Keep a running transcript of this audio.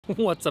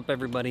What's up,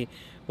 everybody?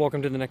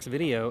 Welcome to the next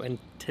video, and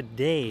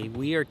today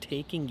we are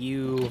taking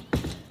you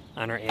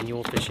on our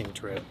annual fishing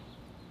trip.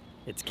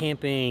 It's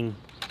camping,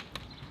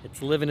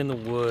 it's living in the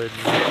woods,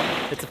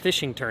 it's a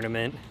fishing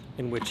tournament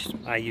in which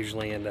I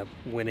usually end up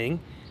winning.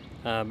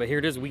 But here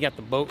it is, we got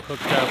the boat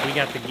hooked up, we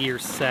got the gear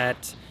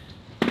set.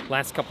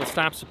 Last couple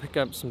stops to pick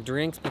up some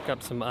drinks, pick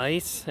up some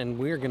ice, and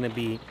we're gonna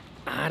be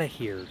out of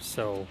here.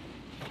 So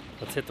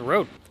let's hit the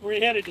road. Where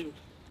you headed to?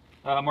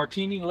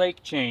 Martini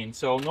Lake chain,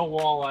 so no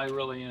walleye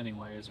really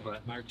anyways,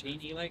 but...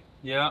 Martini Lake?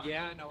 Yeah.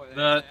 Yeah, I know where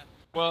that's at.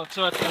 Well,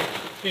 so at the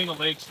chain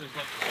of lakes, there's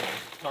like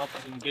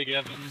Tops and Big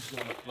Evans,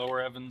 Lower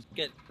Evans.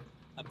 Get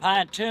a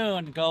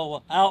pontoon,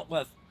 go out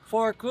with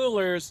 4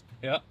 coolers.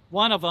 Yeah.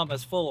 One of them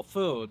is full of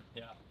food.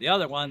 Yeah. The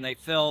other one, they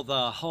fill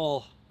the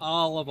whole,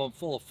 all of them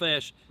full of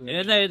fish.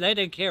 And they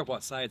didn't care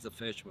what size the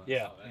fish was.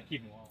 Yeah, they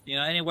keep them all. You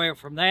know, anywhere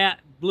from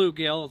that,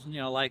 bluegills,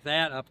 you know, like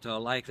that, up to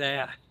like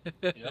that.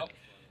 Yep.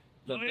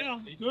 Oh, yeah.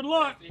 Good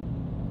luck.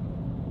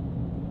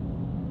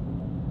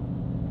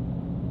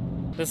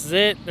 This is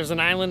it. There's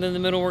an island in the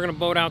middle. We're gonna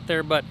boat out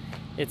there, but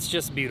it's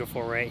just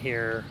beautiful right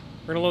here.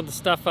 We're gonna load the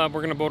stuff up.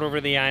 We're gonna boat over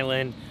to the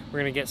island. We're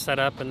gonna get set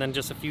up, and then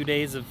just a few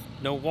days of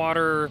no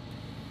water,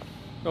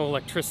 no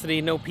electricity,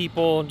 no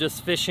people,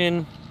 just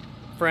fishing.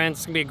 Friends,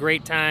 it's gonna be a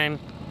great time.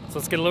 So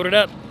let's get loaded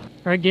up. All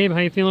right, Gabe, how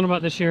you feeling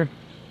about this year?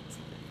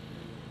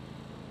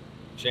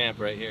 Champ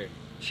right here.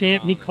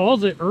 Champ. He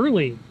calls it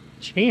early.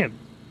 Champ.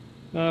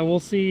 We'll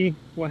see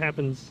what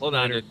happens. Hold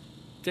on, later. dude.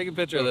 Take a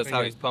picture of this,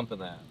 how he's pumping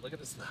that. Look at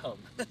his thumb.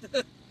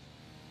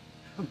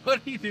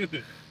 What do you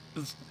do?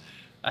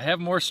 I have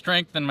more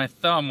strength than my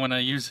thumb when I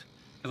use,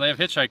 because I have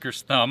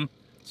hitchhiker's thumb.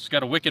 It's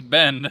got a wicked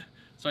bend,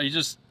 so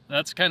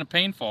that's kind of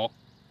painful.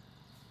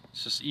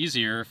 It's just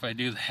easier if I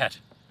do that.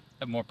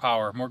 Have more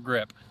power, more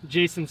grip.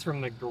 Jason's from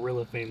the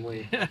gorilla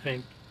family, I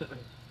think.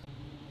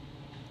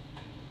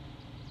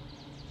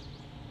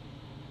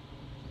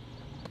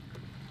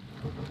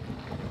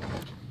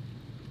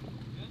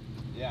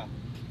 Yeah.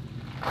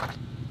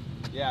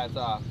 Yeah, it's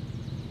off.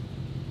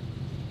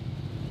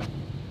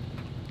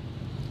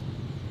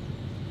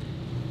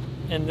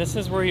 And this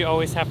is where you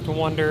always have to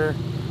wonder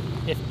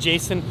if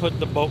Jason put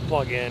the boat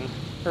plug in,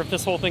 or if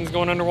this whole thing's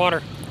going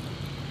underwater.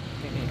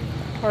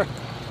 Or,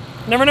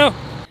 never know.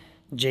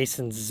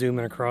 Jason's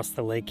zooming across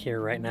the lake here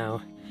right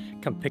now.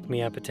 Come pick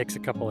me up. It takes a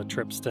couple of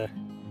trips to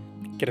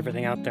get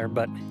everything out there,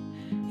 but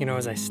you know,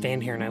 as I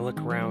stand here and I look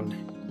around,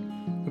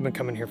 we've been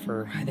coming here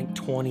for, I think,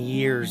 20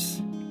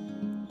 years.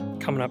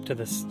 Coming up to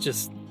this,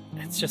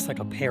 it's just like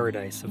a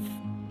paradise of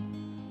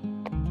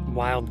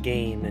wild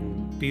game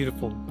and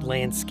beautiful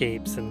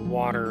landscapes and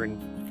water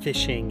and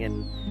fishing,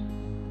 and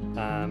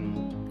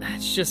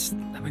it's just,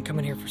 I've been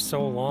coming here for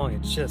so long.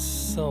 It's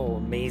just so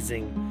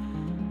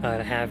amazing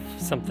to have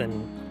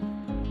something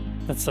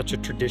that's such a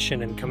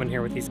tradition and coming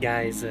here with these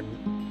guys,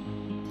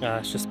 and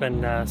it's just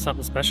been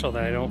something special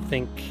that I don't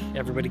think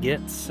everybody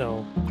gets.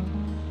 So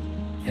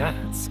yeah,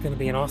 it's gonna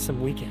be an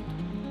awesome weekend.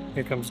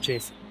 Here comes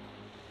Jason.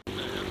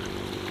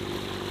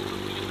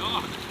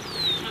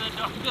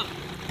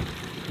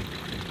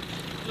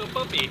 Little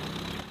puppy.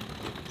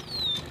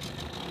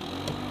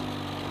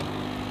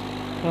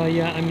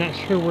 Yeah, I'm not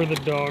sure where the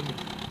dog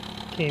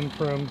came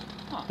from.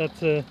 Huh.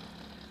 That's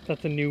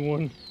a new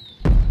one.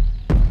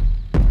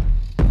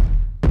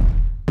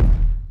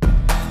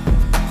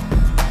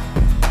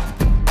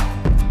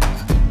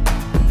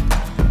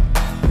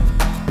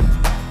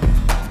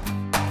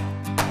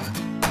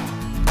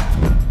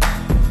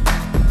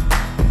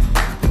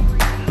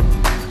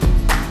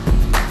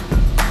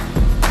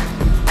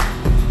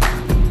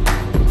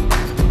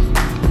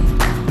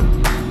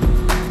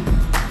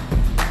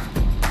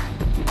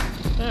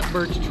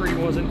 Birch tree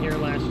wasn't here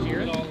last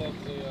year.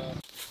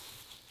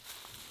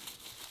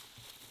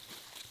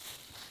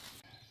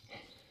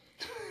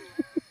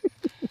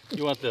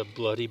 You want the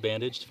bloody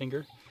bandaged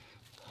finger?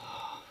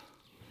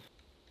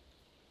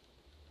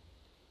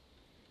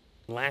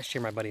 Last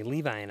year, my buddy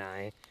Levi and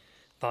I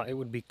thought it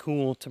would be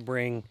cool to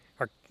bring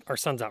our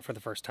sons out for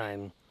the first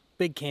time.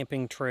 Big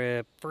camping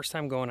trip, first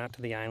time going out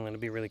to the island,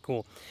 it'd be really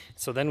cool.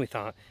 So then we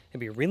thought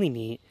it'd be really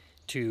neat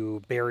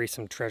to bury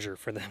some treasure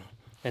for them.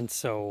 And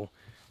so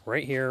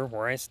right here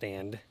where I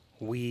stand,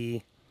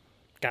 we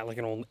got like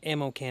an old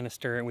ammo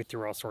canister, and we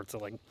threw all sorts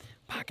of like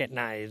pocket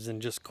knives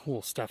and just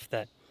cool stuff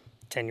that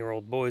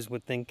 10-year-old boys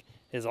would think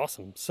is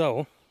awesome.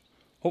 So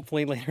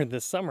hopefully later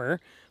this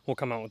summer, we'll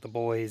come out with the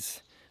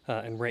boys,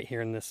 and right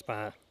here in this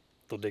spot,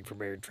 they'll dig for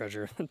buried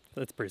treasure.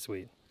 That's pretty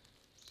sweet.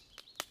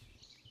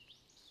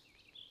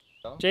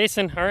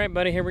 Jason, all right,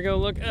 buddy, here we go.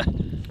 Look.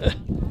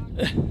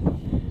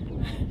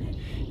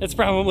 It's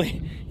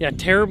probably, yeah,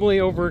 terribly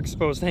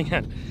overexposed. Hang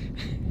on.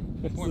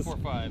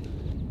 0.45.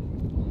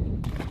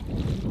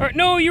 All right,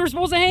 no, you were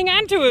supposed to hang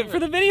on to it for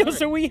the video,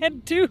 so we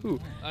had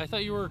 2. I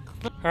thought you were...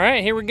 All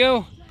right, here we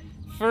go.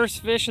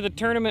 First fish of the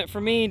tournament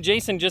for me.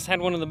 Jason just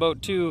had one in the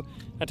boat too.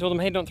 I told him,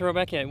 hey, don't throw it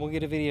back yet. We'll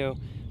get a video.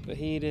 But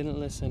he didn't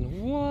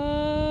listen.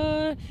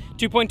 What?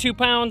 2.2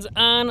 pounds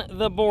on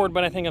the board,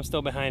 but I think I'm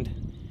still behind.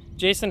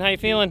 Jason, how you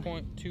feeling?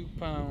 2.2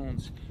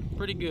 pounds.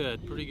 Pretty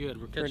good, pretty good.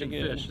 We're catching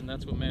Pretty good. fish, and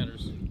that's what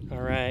matters.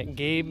 All right,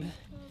 Gabe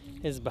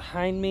is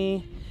behind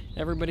me.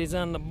 Everybody's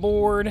on the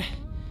board.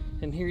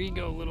 And here you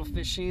go, little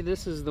fishy.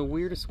 This is the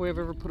weirdest way I've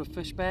ever put a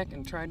fish back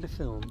and tried to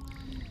film.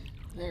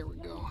 There we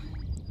go.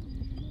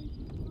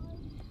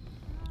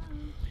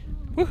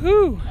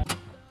 Woohoo!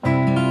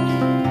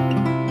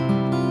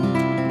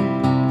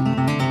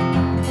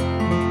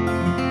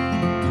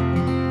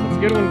 That's a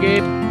good one,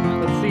 Gabe.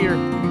 Let's see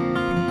her.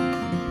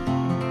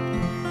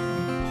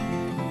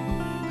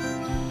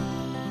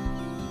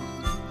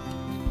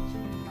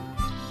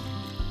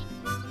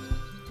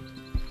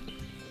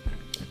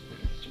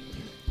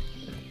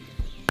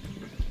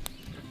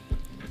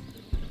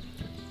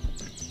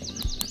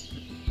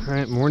 All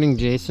right, morning,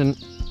 Jason.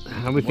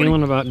 How we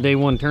feeling about day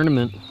one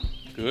tournament?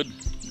 Good,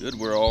 good.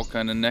 We're all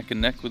kind of neck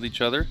and neck with each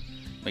other.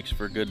 Makes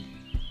for a good,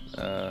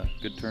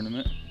 good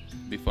tournament.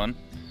 Be fun.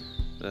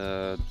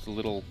 It's a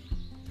little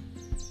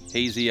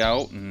hazy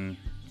out and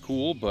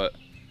cool, but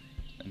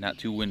not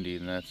too windy,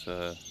 and that's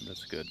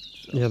good.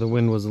 So, Yeah, the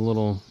wind was a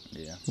little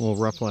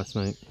rough last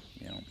night.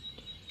 Yeah.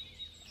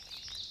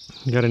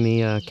 You got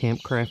any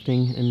camp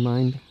crafting in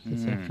mind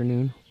this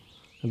afternoon?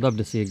 I'd love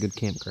to see a good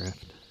camp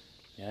craft.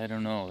 Yeah, I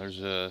don't know. There's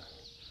a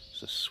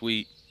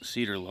sweet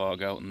cedar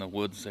log out in the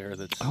woods there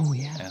that's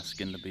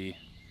asking to be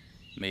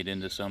made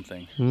into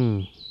something.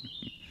 Maybe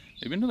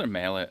another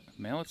mallet.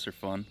 Mallets are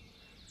fun.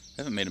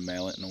 I haven't made a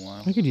mallet in a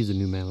while. I could use a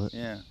new mallet.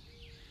 Yeah.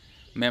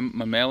 My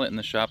mallet in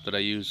the shop that I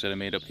use that I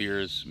made up here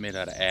is made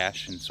out of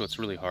ash, and so it's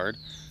really hard.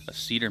 A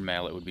cedar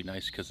mallet would be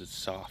nice because it's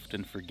soft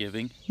and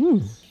forgiving.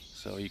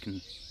 So you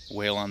can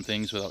wail on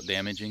things without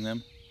damaging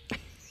them.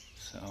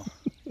 So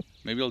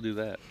maybe I'll do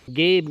that.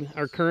 Gabe,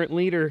 our current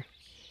leader.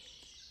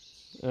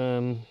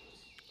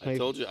 I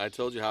told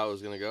you how it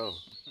was gonna go.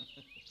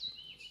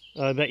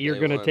 That you're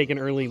Day gonna one. take an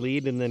early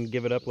lead and then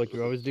give it up like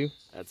you always do.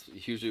 That's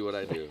usually what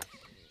I do.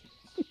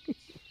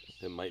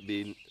 It might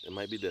be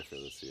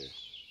different this year.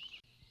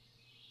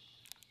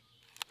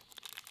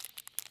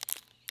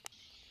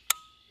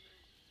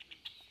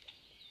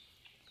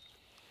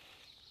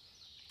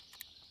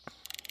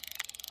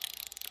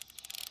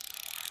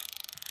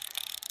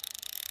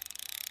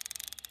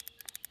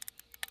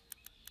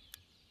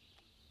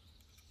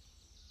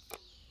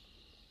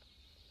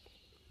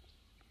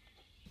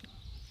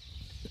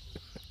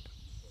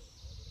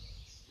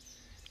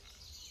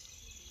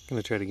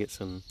 Gonna try to get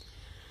some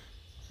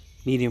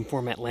medium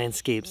format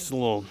landscapes. It's a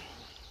little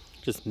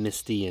just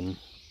misty and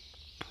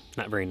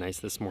not very nice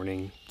this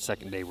morning.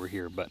 Second day we're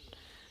here, but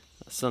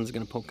the sun's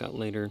gonna poke out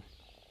later.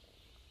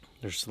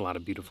 There's just a lot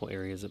of beautiful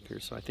areas up here,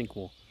 so I think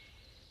we'll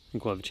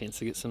have a chance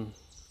to get some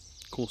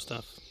cool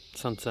stuff.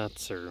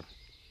 Sunsets or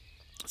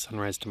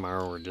sunrise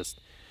tomorrow, or just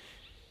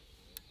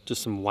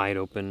some wide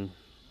open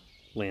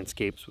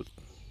landscapes with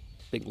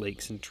big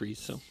lakes and trees.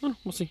 So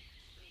we'll see.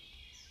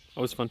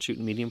 Always fun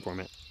shooting medium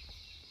format.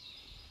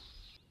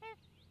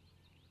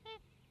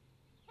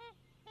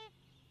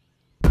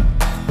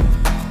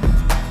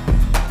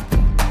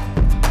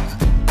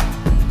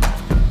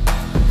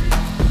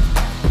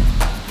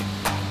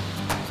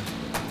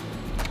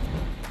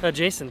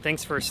 Jason,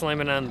 thanks for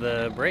slamming on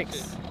the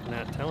brakes,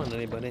 not telling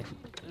anybody.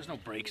 There's no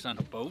brakes on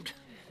a boat.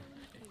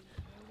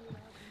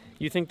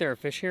 You think there are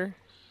fish here?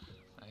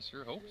 I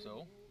sure hope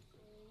so.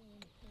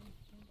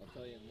 I'll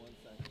tell you in 1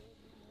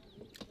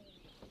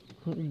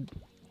 second.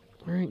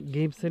 All right,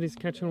 Gabe said he's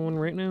catching one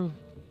right now.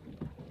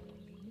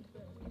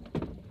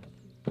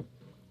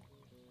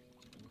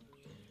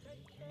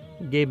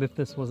 Gabe, if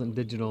this wasn't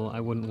digital, I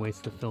wouldn't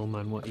waste the film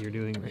on what you're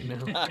doing right now.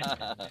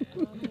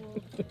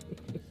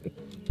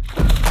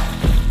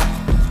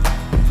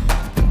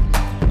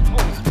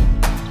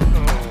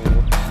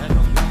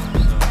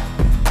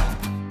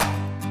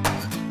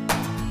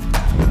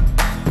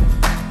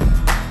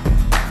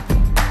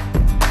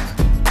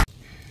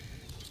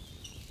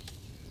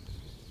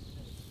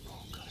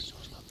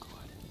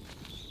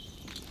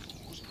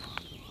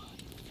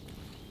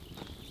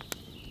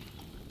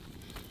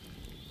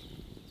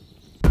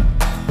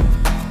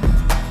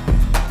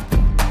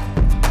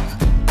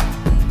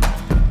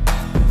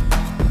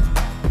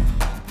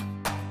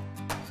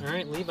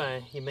 Levi,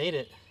 you made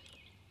it.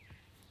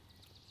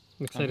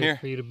 I'm excited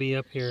for you to be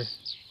up here.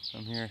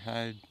 I'm here.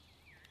 I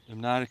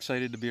am not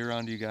excited to be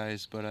around you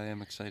guys, but I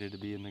am excited to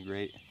be in the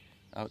great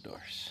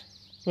outdoors.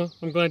 Well,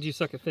 I'm glad you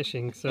suck at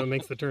fishing, so it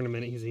makes the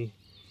tournament easy.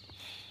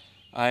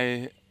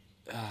 How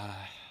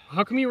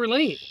come you were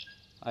late?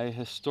 I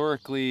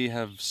historically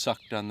have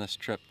sucked on this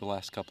trip the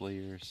last couple of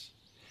years.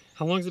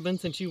 How long has it been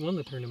since you won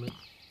the tournament?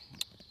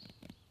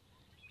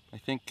 I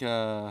think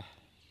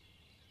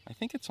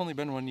it's only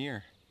been 1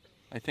 year.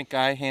 I think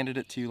I handed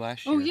it to you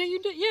last year. Oh yeah, you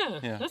did.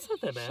 Yeah. That's not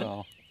that bad.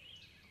 So,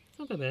 it's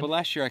not that bad. but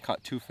last year I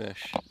caught 2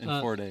 fish in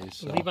 4 days.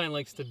 So. Levi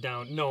likes to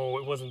down. No,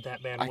 it wasn't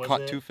that bad. I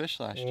caught 2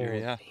 fish last year.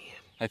 Yeah. Damn.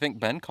 I think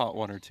Ben caught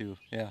 1 or 2.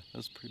 Yeah, that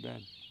was pretty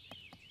bad.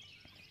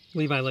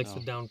 Levi likes to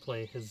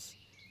downplay his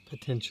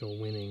potential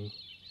winning.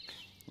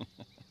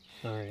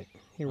 All right,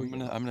 here we go.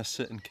 I'm gonna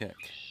sit and kick.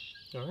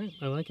 All right,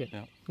 I like it.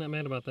 Yeah. Not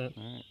mad about that.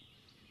 All right.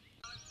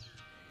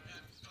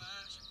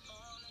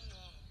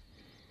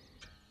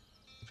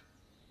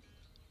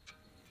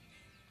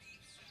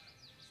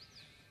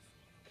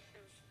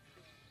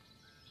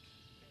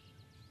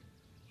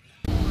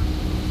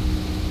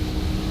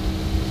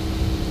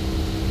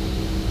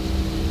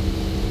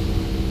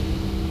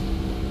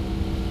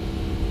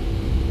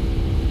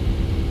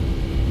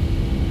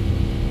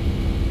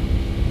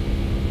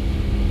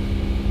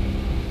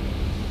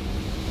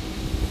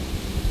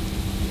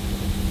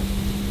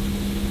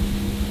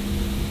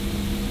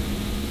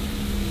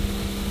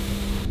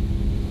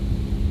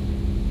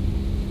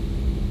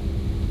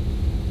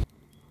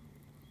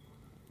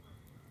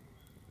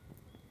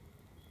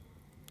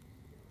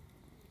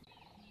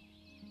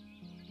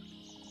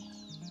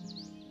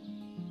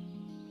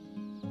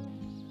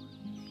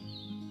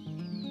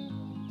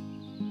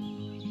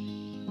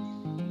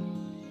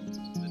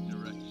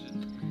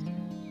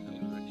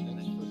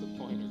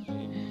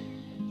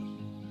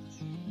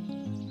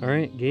 All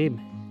right, Gabe.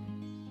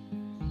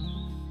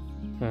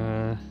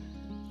 I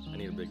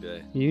need a big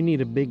day. You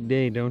need a big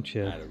day, don't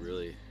you? I had a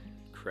really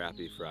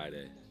crappy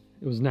Friday.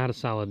 It was not a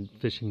solid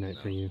fishing night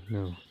for you,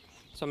 no.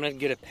 So I'm gonna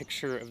get a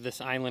picture of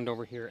this island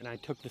over here, and I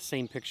took the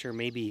same picture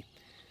maybe,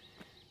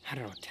 I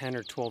don't know, 10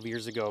 or 12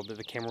 years ago, but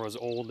the camera was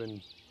old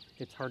and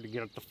it's hard to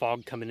get up the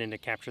fog coming in to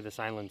capture this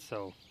island,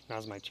 so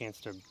now's my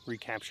chance to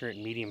recapture it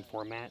in medium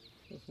format.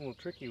 It's a little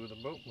tricky with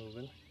a boat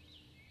moving.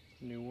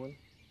 New one.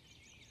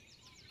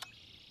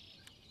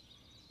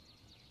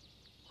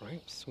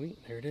 Right, sweet,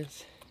 there it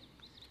is.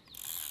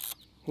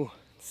 Whew,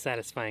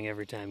 satisfying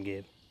every time,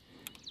 Gabe.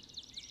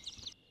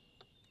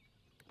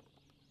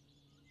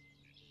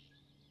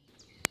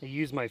 I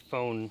use my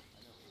phone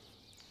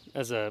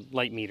as a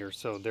light meter,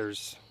 so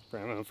there's, I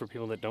don't know, for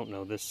people that don't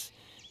know, this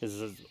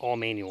is all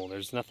manual.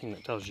 There's nothing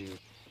that tells you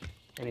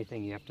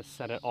anything. You have to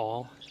set it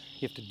all.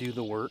 You have to do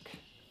the work.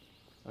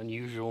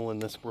 Unusual in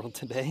this world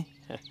today.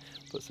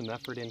 Put some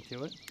effort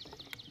into it.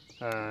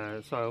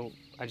 So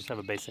I just have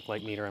a basic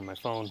light meter on my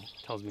phone. It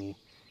tells me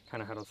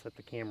kind of how to set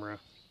the camera.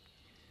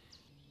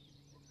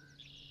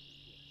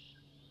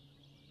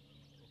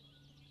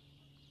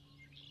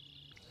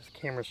 This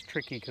camera's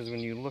tricky because when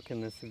you look in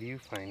this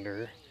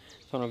viewfinder,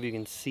 I don't know if you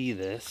can see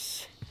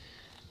this.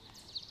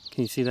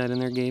 Can you see that in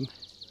there, Gabe?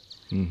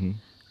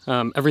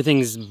 Mm-hmm.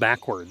 Everything's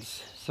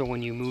backwards. So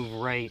when you move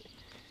right,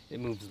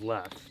 it moves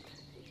left.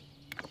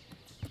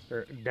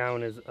 Or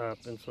down is up,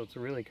 and so it's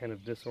really kind of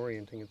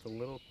disorienting. It's a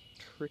little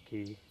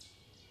tricky.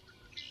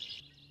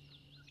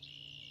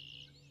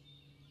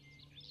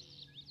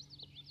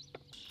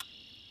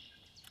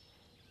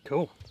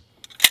 Cool.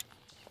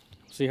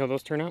 See how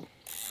those turn out?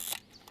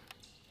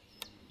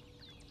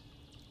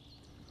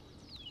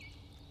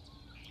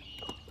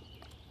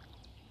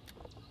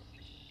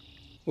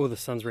 Oh, the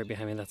sun's right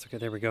behind me. That's okay.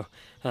 There we go.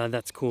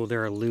 That's cool.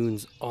 There are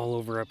loons all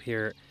over up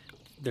here.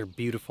 They're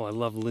beautiful. I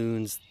love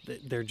loons.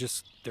 They're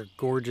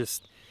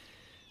gorgeous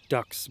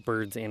ducks,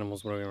 birds,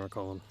 animals, whatever you want to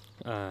call them.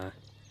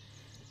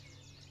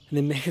 And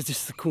they make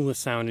just the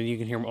coolest sound, and you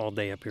can hear them all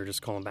day up here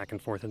just calling back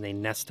and forth, and they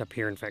nest up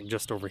here. In fact,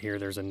 just over here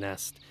there's a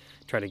nest.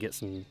 Try to get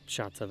some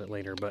shots of it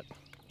later, but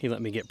he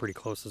let me get pretty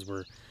close as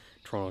we're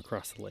trolling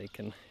across the lake,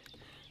 and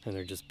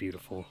they're just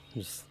beautiful.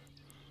 Just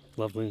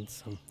love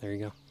loons, so there you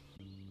go.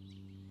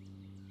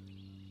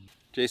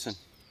 Jason,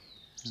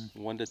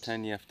 1 to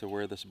 10, you have to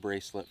wear this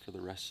bracelet for the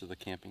rest of the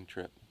camping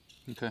trip.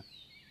 Okay.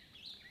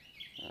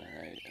 All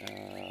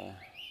right.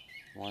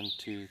 1,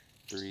 2,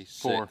 3,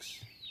 6. 4.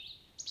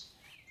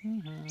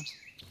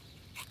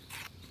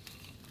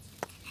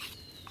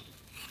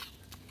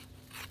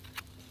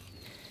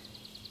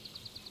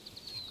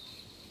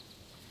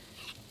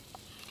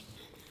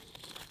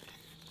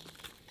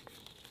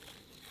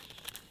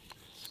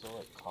 So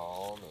like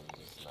calm and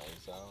just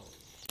nice out.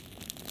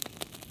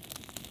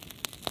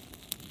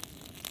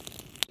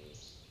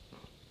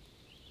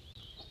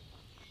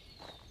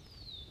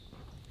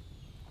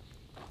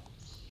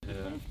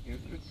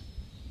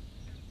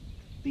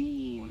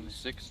 Beans.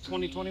 6.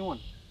 2021.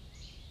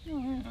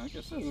 I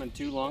guess Hasn't been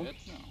too long. No.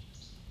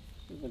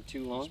 Hasn't been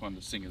too I long. just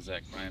wanted to sing a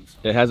Zach Bryan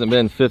song. It hasn't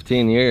been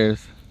 15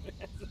 years. It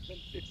hasn't been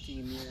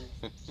 15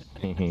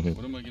 years.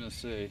 What am I gonna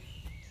say?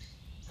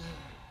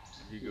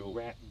 There you go.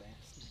 Rat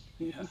bastard.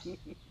 Yeah.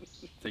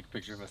 Take a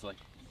picture of us like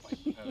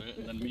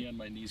and then me on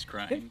my knees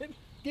crying.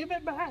 Give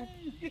it back.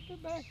 Give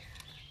it back.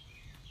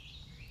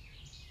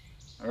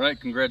 All right,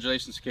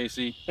 congratulations,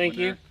 Casey. Thank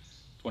you.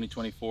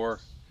 2024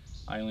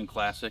 Island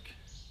Classic.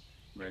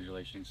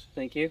 Congratulations.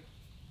 Thank you.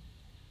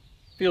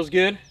 Feels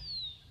good.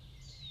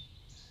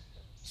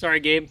 Sorry,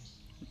 Gabe.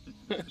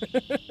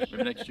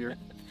 Maybe next year.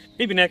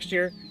 Maybe next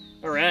year.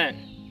 All right.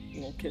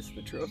 We'll kiss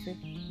the trophy.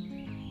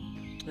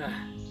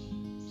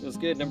 Feels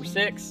good. Number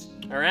 6.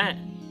 All right.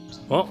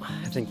 Well,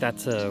 I think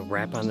that's a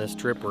wrap on this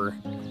trip. We're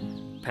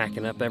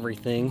packing up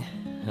everything.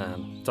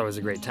 It's always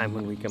a great time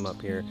when we come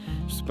up here.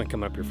 Just been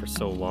coming up here for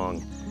so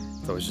long.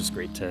 It's always just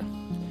great to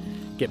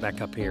get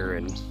back up here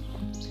and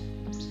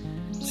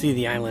see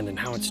the island and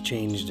how it's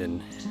changed,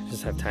 and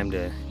just have time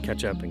to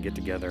catch up and get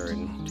together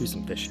and do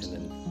some fishing,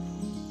 and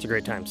it's a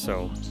great time.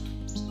 So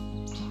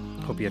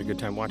hope you had a good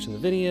time watching the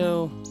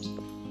video.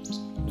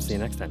 We'll see you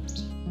next time.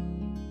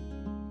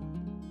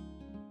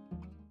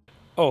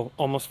 Oh,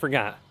 almost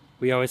forgot.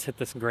 We always hit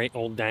this great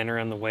old diner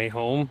on the way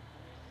home.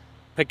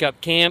 Pick up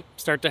camp,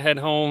 start to head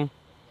home,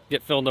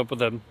 get filled up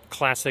with a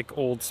classic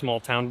old small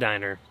town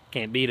diner.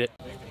 Can't beat it.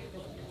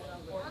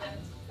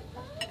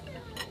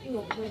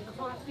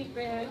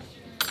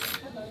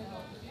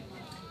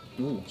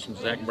 Ooh, some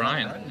Zach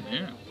Bryan.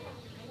 Yeah.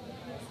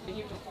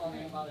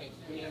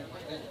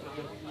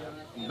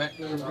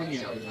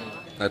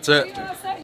 That's it.